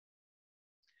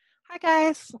Hi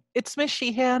guys, it's Miss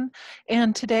Sheehan,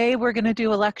 and today we're going to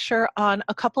do a lecture on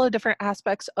a couple of different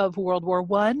aspects of World War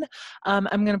I. I'm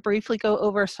going to briefly go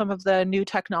over some of the new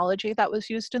technology that was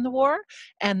used in the war,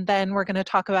 and then we're going to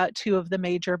talk about two of the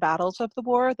major battles of the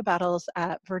war, the battles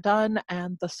at Verdun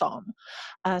and the Somme.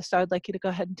 So I'd like you to go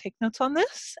ahead and take notes on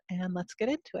this, and let's get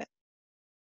into it.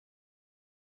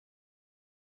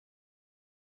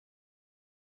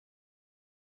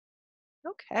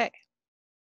 Okay.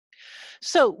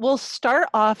 So we'll start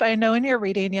off, I know in your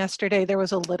reading yesterday there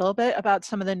was a little bit about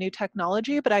some of the new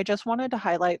technology, but I just wanted to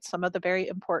highlight some of the very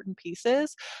important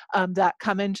pieces that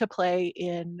come into play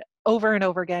in over and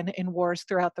over again in wars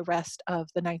throughout the rest of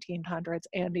the 1900s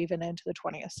and even into the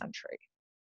 20th century.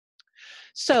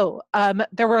 So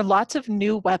there were lots of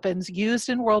new weapons used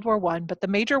in World War I, but the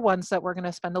major ones that we're going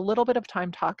to spend a little bit of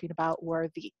time talking about were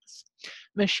these: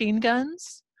 machine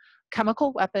guns,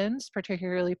 chemical weapons,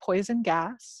 particularly poison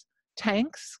gas,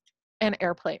 tanks, and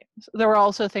airplanes. There were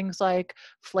also things like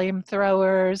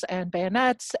flamethrowers and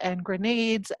bayonets and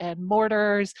grenades and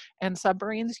mortars and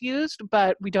submarines used,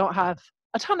 but we don't have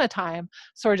a ton of time,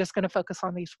 so we're just going to focus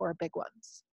on these four big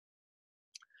ones.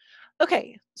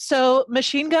 Okay, so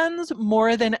machine guns,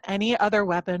 more than any other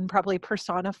weapon, probably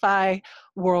personify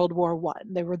World War I.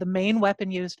 They were the main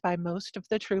weapon used by most of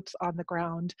the troops on the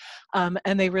ground,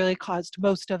 and they really caused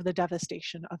most of the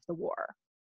devastation of the war.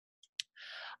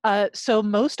 So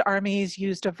most armies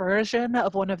used a version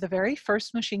of one of the very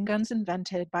first machine guns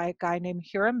invented by a guy named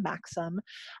Hiram Maxim.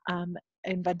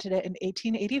 Invented it in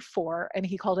 1884, and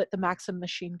he called it the Maxim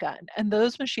machine gun. And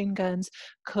those machine guns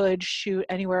could shoot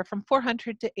anywhere from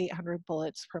 400 to 800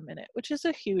 bullets per minute, which is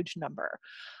a huge number.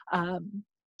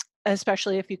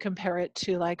 Especially if you compare it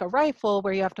to like a rifle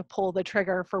where you have to pull the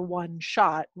trigger for one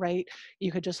shot, right?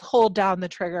 You could just hold down the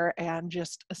trigger and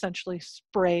just essentially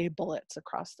spray bullets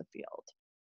across the field.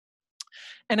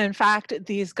 And in fact,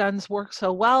 these guns work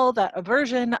so well that a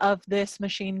version of this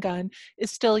machine gun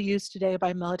is still used today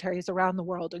by militaries around the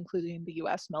world, including the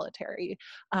US military,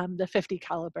 the 50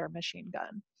 caliber machine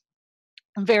gun.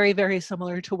 Very, very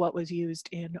similar to what was used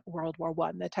in World War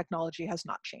I. The technology has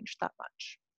not changed that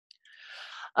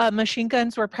much. Machine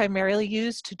guns were primarily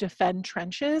used to defend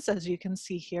trenches, as you can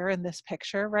see here in this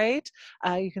picture, right?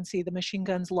 You can see the machine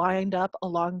guns lined up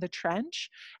along the trench.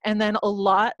 And then a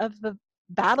lot of the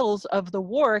battles of the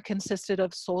war consisted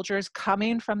of soldiers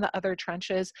coming from the other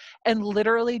trenches and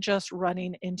literally just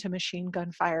running into machine gun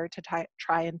fire to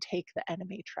try and take the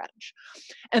enemy trench.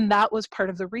 And that was part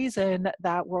of the reason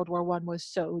that World War I was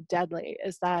so deadly,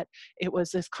 is that it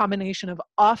was this combination of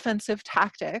offensive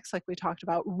tactics, like we talked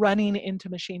about, running into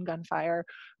machine gun fire,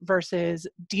 versus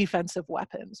defensive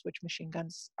weapons, which machine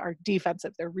guns are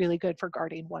defensive. They're really good for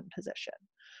guarding one position,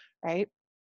 right?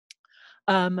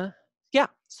 Yeah,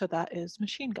 so that is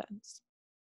machine guns.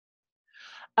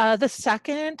 The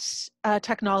second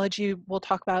technology we'll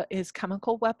talk about is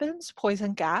chemical weapons,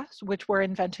 poison gas, which were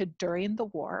invented during the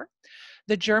war.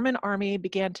 The German army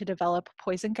began to develop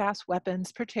poison gas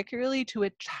weapons, particularly to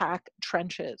attack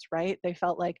trenches, right? They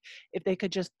felt like if they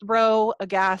could just throw a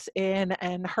gas in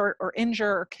and hurt or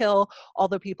injure or kill all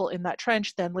the people in that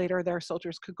trench, then later their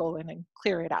soldiers could go in and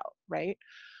clear it out, right?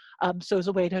 So as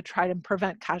a way to try to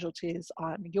prevent casualties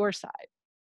on your side.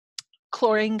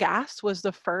 Chlorine gas was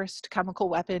the first chemical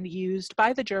weapon used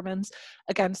by the Germans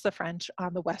against the French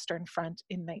on the Western Front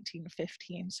in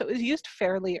 1915. So it was used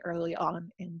fairly early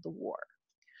on in the war.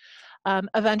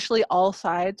 Eventually, all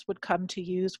sides would come to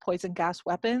use poison gas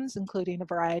weapons, including a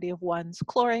variety of ones: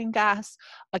 chlorine gas,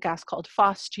 a gas called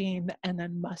phosgene, and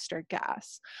then mustard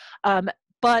gas.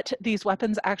 But these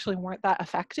weapons actually weren't that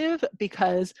effective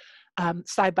because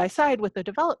side by side with the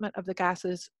development of the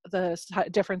gases, the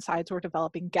different sides were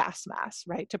developing gas masks,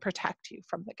 right, to protect you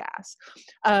from the gas.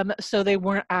 So they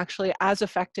weren't actually as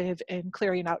effective in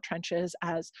clearing out trenches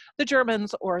as the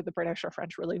Germans or the British or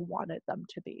French really wanted them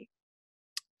to be.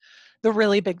 The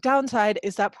really big downside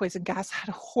is that poison gas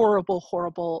had horrible,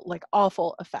 horrible, like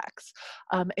awful effects,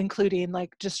 including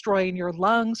like destroying your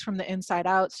lungs from the inside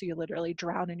out. So you literally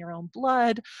drown in your own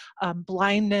blood.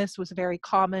 Blindness was very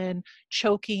common,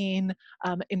 choking,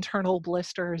 internal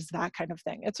blisters, that kind of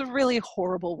thing. It's a really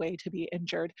horrible way to be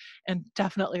injured and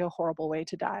definitely a horrible way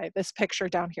to die. This picture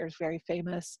down here is very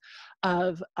famous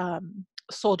of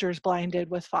soldiers blinded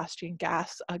with phosgene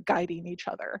gas guiding each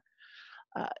other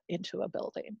into a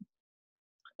building.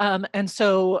 And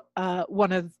so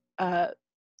one of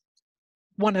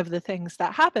the things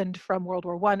that happened from World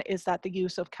War I is that the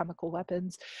use of chemical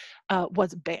weapons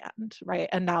was banned, right?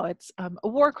 And now it's a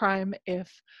war crime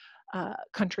if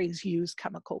countries use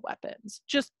chemical weapons,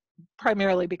 just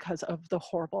primarily because of the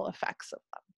horrible effects of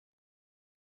them.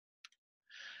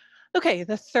 Okay,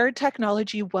 the third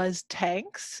technology was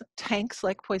tanks. Tanks,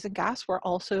 like poison gas, were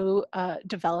also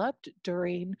developed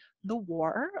during the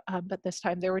war, but this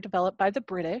time they were developed by the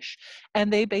British.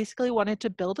 And they basically wanted to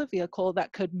build a vehicle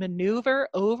that could maneuver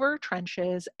over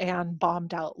trenches and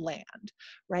bombed out land,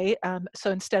 right? So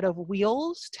instead of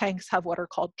wheels, tanks have what are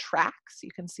called tracks,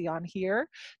 you can see on here,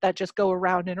 that just go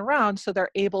around and around. So they're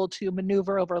able to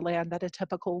maneuver over land that a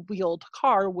typical wheeled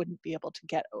car wouldn't be able to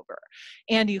get over.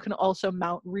 And you can also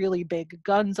mount really big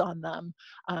guns on them.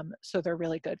 So they're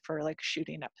really good for like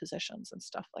shooting at positions and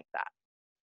stuff like that.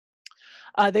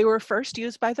 They were first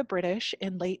used by the British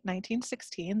in late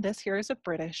 1916. This here is a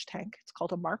British tank. It's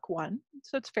called a Mark I,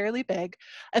 so it's fairly big.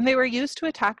 And they were used to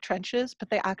attack trenches, but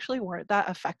they actually weren't that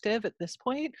effective at this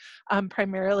point,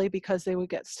 primarily because they would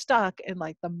get stuck in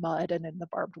like the mud and in the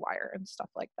barbed wire and stuff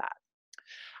like that.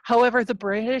 However, the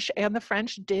British and the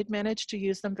French did manage to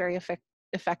use them very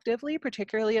effectively,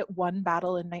 particularly at one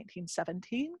battle in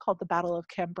 1917 called the Battle of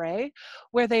Cambrai,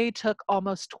 where they took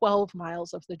almost 12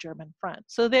 miles of the German front.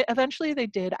 So they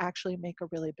did actually make a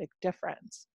really big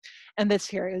difference. And this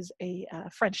here is a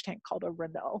French tank called a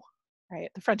Renault, right?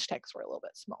 The French tanks were a little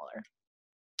bit smaller.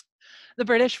 The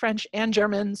British, French, and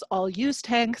Germans all used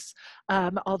tanks,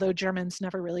 although Germans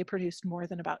never really produced more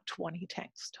than about 20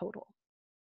 tanks total.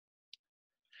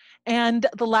 And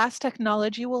the last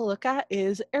technology we'll look at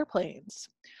is airplanes.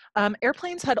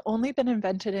 Airplanes had only been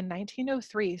invented in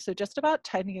 1903, so just about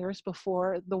 10 years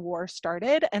before the war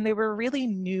started, and they were really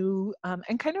new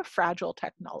and kind of fragile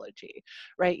technology,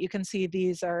 right? You can see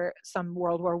these are some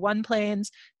World War I planes.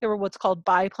 They were what's called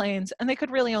biplanes, and they could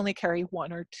really only carry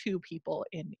one or two people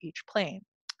in each plane.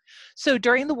 So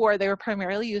during the war, they were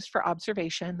primarily used for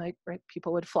observation, like right,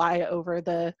 people would fly over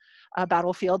the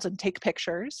battlefields and take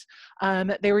pictures.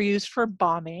 They were used for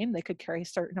bombing. They could carry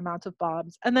certain amounts of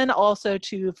bombs, and then also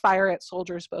to fire at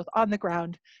soldiers both on the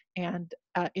ground and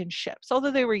in ships,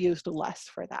 although they were used less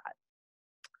for that.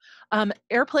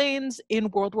 Airplanes in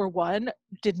World War I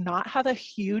did not have a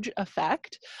huge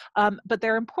effect, but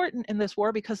they're important in this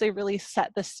war because they really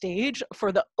set the stage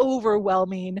for the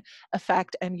overwhelming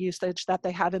effect and usage that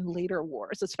they had in later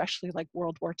wars, especially like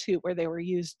World War II, where they were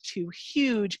used to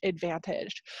huge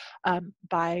advantage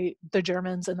by the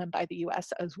Germans and then by the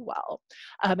US as well.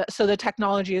 So the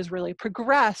technology is really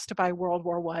progressed by World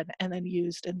War I and then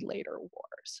used in later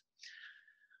wars.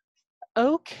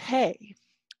 Okay.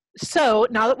 So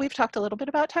now that we've talked a little bit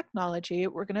about technology,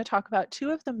 we're going to talk about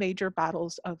two of the major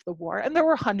battles of the war. And there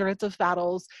were hundreds of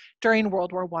battles during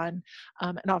World War I.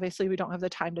 And obviously we don't have the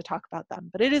time to talk about them,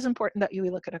 but it is important that you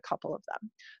look at a couple of them.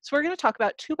 So we're going to talk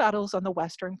about two battles on the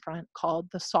Western Front called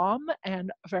the Somme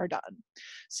and Verdun.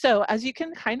 So as you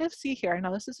can kind of see here,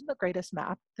 now this isn't the greatest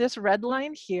map, this red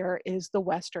line here is the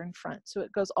Western Front. So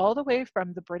it goes all the way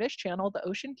from the British Channel, the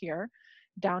ocean here,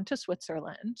 down to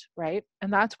Switzerland, right?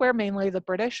 And that's where mainly the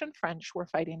British and French were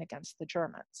fighting against the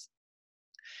Germans.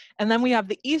 And then we have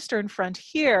the Eastern Front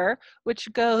here, which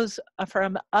goes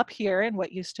from up here in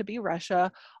what used to be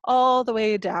Russia all the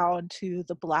way down to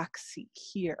the Black Sea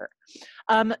here.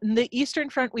 The Eastern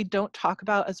Front we don't talk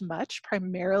about as much,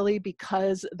 primarily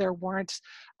because there weren't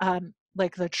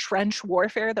like the trench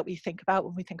warfare that we think about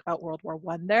when we think about World War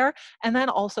I there. And then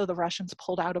also the Russians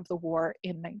pulled out of the war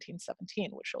in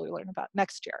 1917, which we'll learn about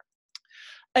next year.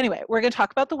 Anyway, we're going to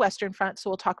talk about the Western Front. So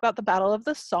we'll talk about the Battle of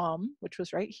the Somme, which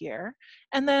was right here,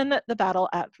 and then the battle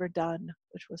at Verdun,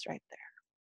 which was right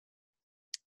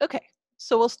there. Okay,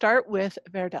 so we'll start with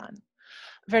Verdun.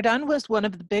 Verdun was one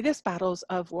of the biggest battles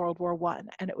of World War I,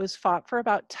 and it was fought for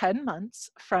about 10 months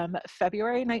from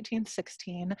February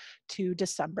 1916 to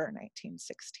December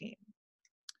 1916.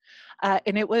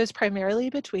 And it was primarily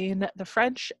between the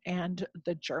French and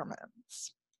the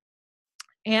Germans.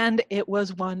 And it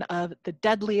was one of the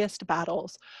deadliest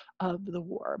battles of the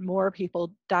war. More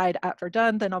people died at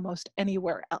Verdun than almost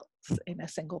anywhere else in a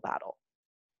single battle.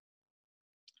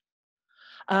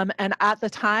 And at the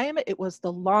time, it was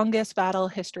the longest battle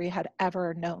history had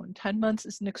ever known. 10 months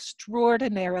is an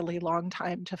extraordinarily long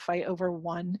time to fight over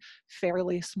one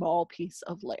fairly small piece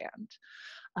of land.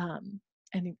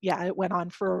 And yeah, it went on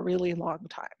for a really long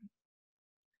time.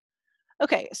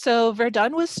 Okay, so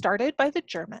Verdun was started by the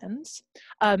Germans,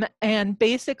 and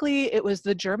basically it was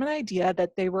the German idea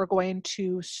that they were going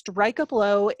to strike a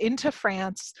blow into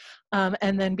France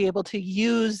and then be able to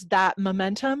use that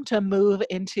momentum to move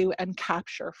into and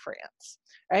capture France,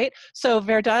 right? So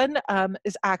Verdun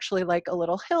is actually like a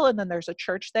little hill and then there's a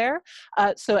church there.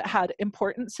 So it had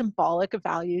important symbolic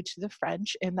value to the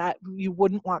French in that you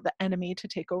wouldn't want the enemy to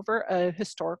take over a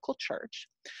historical church.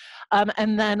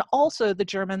 And then also the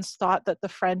Germans thought that the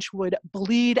French would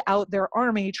bleed out their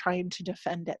army trying to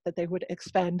defend it, that they would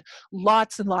expend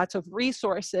lots and lots of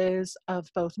resources of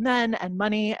both men and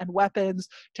money and weapons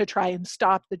to try and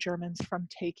stop the Germans from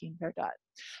taking Verdun.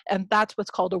 And that's what's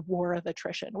called a war of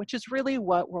attrition, which is really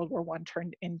what World War I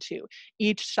turned into.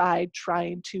 Each side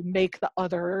trying to make the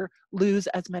other lose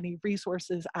as many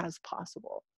resources as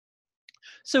possible.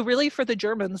 So really for the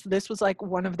Germans, this was like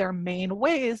one of their main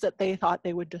ways that they thought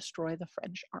they would destroy the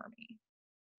French army.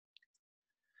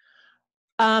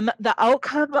 The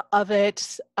outcome of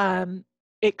it,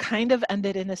 it kind of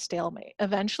ended in a stalemate.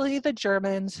 Eventually, the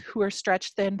Germans, who were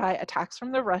stretched thin by attacks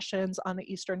from the Russians on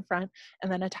the Eastern Front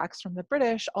and then attacks from the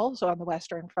British also on the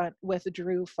Western Front,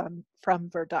 withdrew from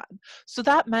Verdun. So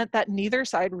that meant that neither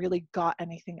side really got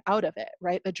anything out of it,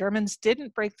 right? The Germans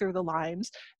didn't break through the lines,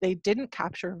 they didn't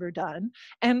capture Verdun,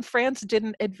 and France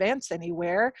didn't advance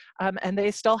anywhere, and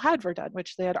they still had Verdun,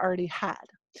 which they had already had.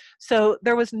 So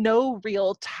there was no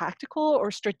real tactical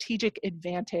or strategic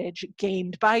advantage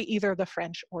gained by either the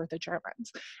French or the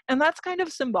Germans. And that's kind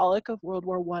of symbolic of World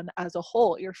War I as a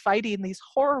whole. You're fighting these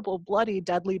horrible, bloody,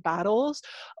 deadly battles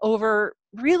over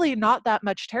really not that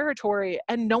much territory,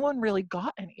 and no one really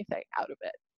got anything out of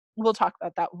it. We'll talk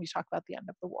about that when we talk about the end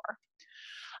of the war.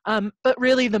 But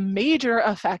really the major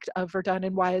effect of Verdun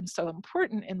and why it's so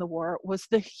important in the war was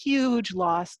the huge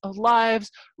loss of lives,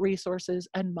 resources,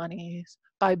 and monies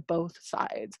by both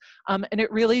sides. And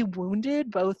it really wounded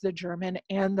both the German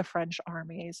and the French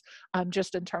armies,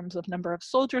 just in terms of number of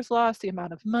soldiers lost, the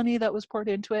amount of money that was poured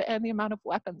into it, and the amount of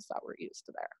weapons that were used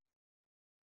there.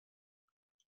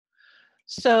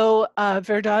 So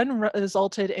Verdun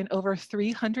resulted in over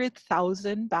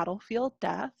 300,000 battlefield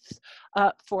deaths.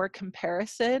 For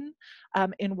comparison,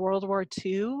 in World War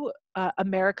II,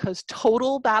 America's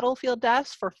total battlefield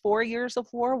deaths for 4 years of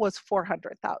war was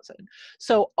 400,000.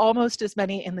 So almost as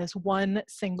many in this one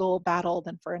single battle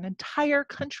than for an entire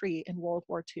country in World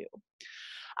War II.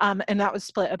 And that was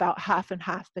split about half and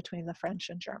half between the French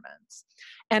and Germans.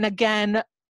 And again,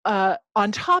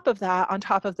 on top of that, on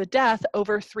top of the death,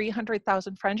 over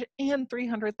 300,000 French and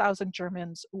 300,000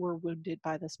 Germans were wounded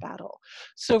by this battle.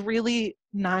 So really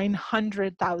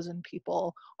 900,000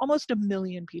 people, almost 1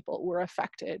 million people were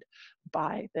affected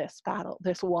by this battle,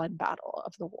 this one battle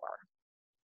of the war.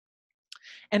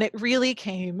 And it really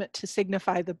came to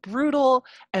signify the brutal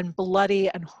and bloody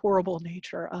and horrible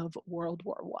nature of World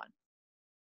War I.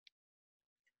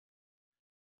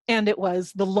 And it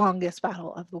was the longest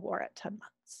battle of the war at 10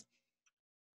 months.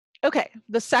 Okay,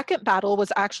 the second battle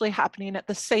was actually happening at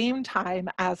the same time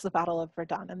as the Battle of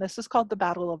Verdun, and this is called the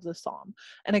Battle of the Somme.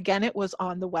 And again, it was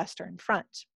on the Western Front.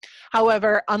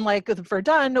 However, unlike the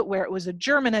Verdun, where it was a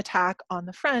German attack on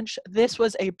the French, this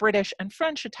was a British and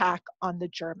French attack on the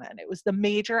German. It was the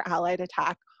major Allied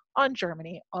attack on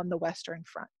Germany on the Western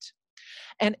Front.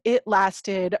 And it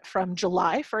lasted from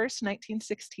July 1st,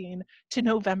 1916 to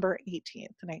November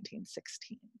 18th,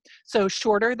 1916. So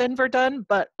shorter than Verdun,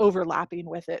 but overlapping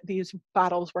with it. These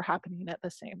battles were happening at the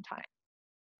same time.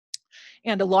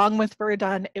 And along with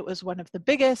Verdun, it was one of the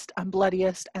biggest and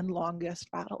bloodiest and longest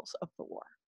battles of the war.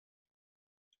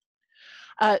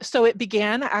 So it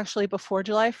began actually before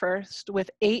July 1st with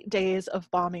 8 days of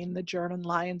bombing the German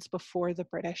lines before the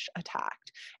British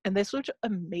attacked. And this was a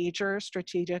major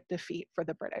strategic defeat for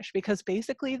the British because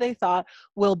basically they thought,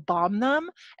 we'll bomb them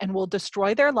and we'll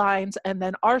destroy their lines and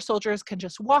then our soldiers can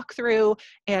just walk through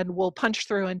and we'll punch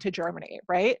through into Germany,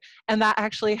 right? And that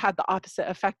actually had the opposite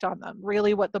effect on them.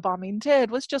 Really what the bombing did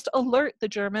was just alert the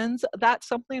Germans that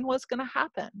something was going to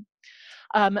happen.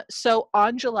 So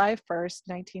on July 1st,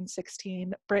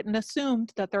 1916, Britain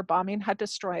assumed that their bombing had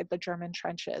destroyed the German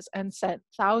trenches and sent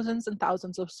thousands and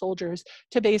thousands of soldiers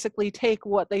to basically take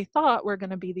what they thought were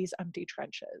going to be these empty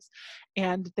trenches.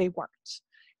 And they weren't.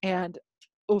 And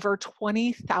over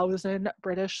 20,000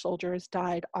 British soldiers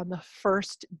died on the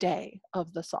first day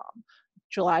of the Somme.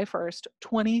 July 1st,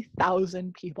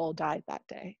 20,000 people died that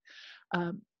day,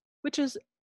 which is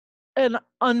an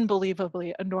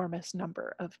unbelievably enormous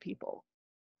number of people,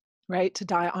 right, to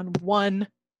die on one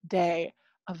day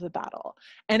of the battle.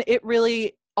 And it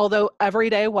really, although every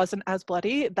day wasn't as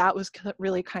bloody, that was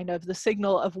really kind of the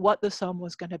signal of what the Somme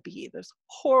was going to be, this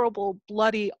horrible,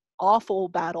 bloody, awful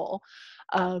battle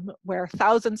where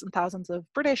thousands and thousands of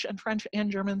British and French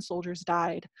and German soldiers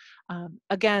died.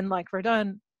 Again, like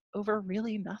Verdun, over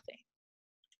really nothing.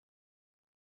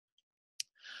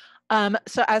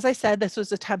 So as I said, this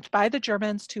was an attempt by the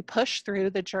Germans to push through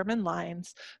the German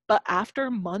lines, but after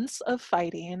months of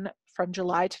fighting from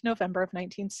July to November of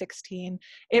 1916,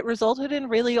 it resulted in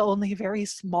really only very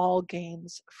small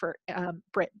gains for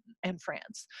Britain. and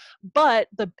France. But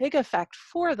the big effect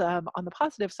for them on the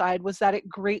positive side was that it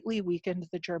greatly weakened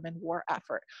the German war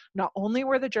effort. Not only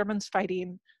were the Germans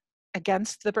fighting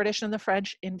against the British and the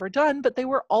French in Verdun, but they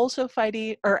were also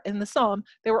fighting, or in the Somme,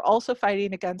 they were also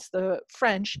fighting against the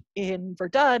French in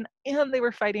Verdun, and they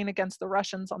were fighting against the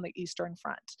Russians on the Eastern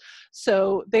Front.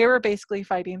 So they were basically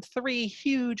fighting three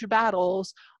huge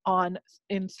battles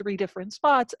in three different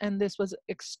spots, and this was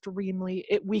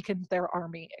it weakened their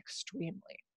army extremely.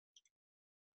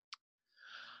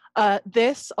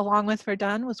 This, along with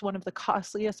Verdun, was one of the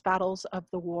costliest battles of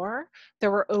the war. There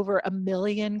were over 1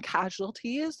 million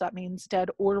casualties, that means dead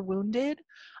or wounded,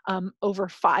 over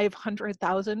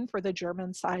 500,000 for the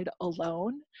German side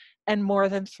alone, and more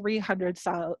than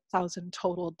 300,000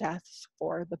 total deaths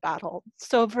for the battle.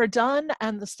 So Verdun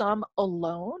and the Somme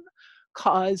alone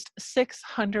caused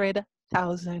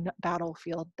 600,000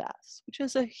 battlefield deaths, which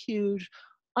is a huge,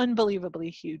 unbelievably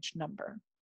huge number.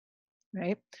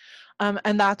 Right?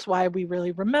 And that's why we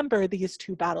really remember these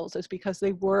two battles, is because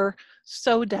they were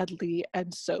so deadly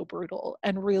and so brutal,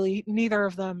 and really neither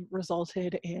of them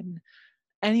resulted in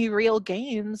any real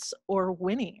gains or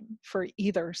winning for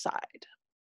either side.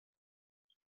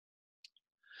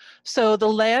 So the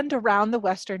land around the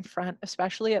Western Front,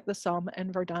 especially at the Somme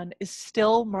and Verdun, is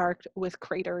still marked with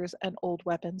craters and old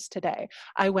weapons today.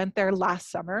 I went there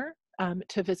last summer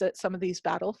to visit some of these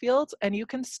battlefields, and you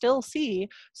can still see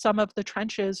some of the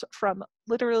trenches from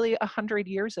literally 100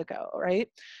 years ago, right?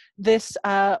 This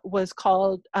is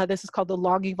called the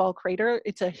Longueval crater.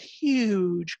 It's a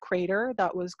huge crater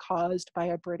that was caused by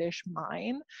a British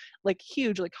mine, like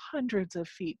huge, like hundreds of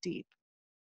feet deep.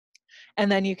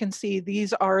 And then you can see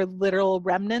these are literal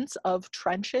remnants of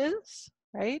trenches,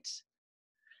 right?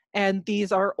 And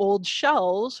these are old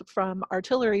shells from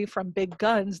artillery, from big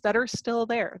guns that are still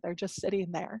there. They're just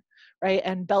sitting there, right?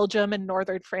 And Belgium and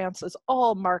northern France is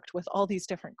all marked with all these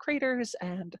different craters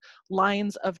and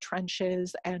lines of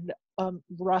trenches and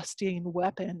rusting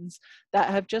weapons that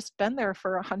have just been there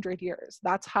for 100 years.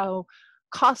 That's how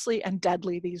costly and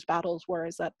deadly these battles were,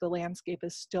 is that the landscape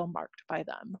is still marked by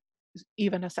them,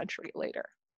 even a century later,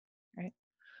 right?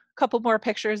 A couple more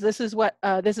pictures. This is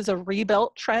a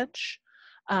rebuilt trench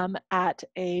at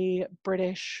a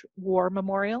British war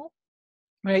memorial,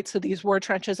 right? So these were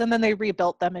trenches, and then they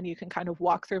rebuilt them, and you can kind of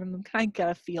walk through them and kind of get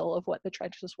a feel of what the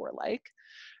trenches were like,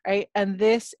 right? And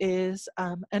this is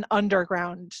an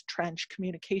underground trench,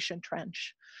 communication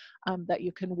trench, that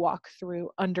you can walk through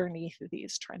underneath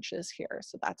these trenches here.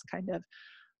 So that's kind of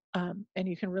and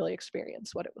you can really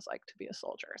experience what it was like to be a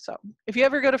soldier. So if you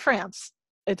ever go to France,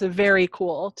 it's very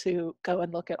cool to go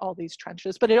and look at all these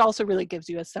trenches, but it also really gives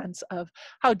you a sense of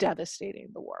how devastating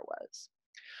the war was.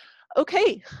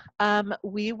 Okay,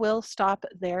 we will stop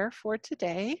there for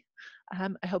today.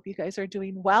 I hope you guys are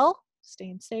doing well,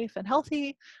 staying safe and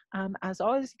healthy. As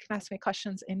always, you can ask me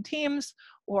questions in Teams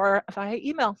or via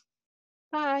email.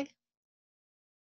 Bye.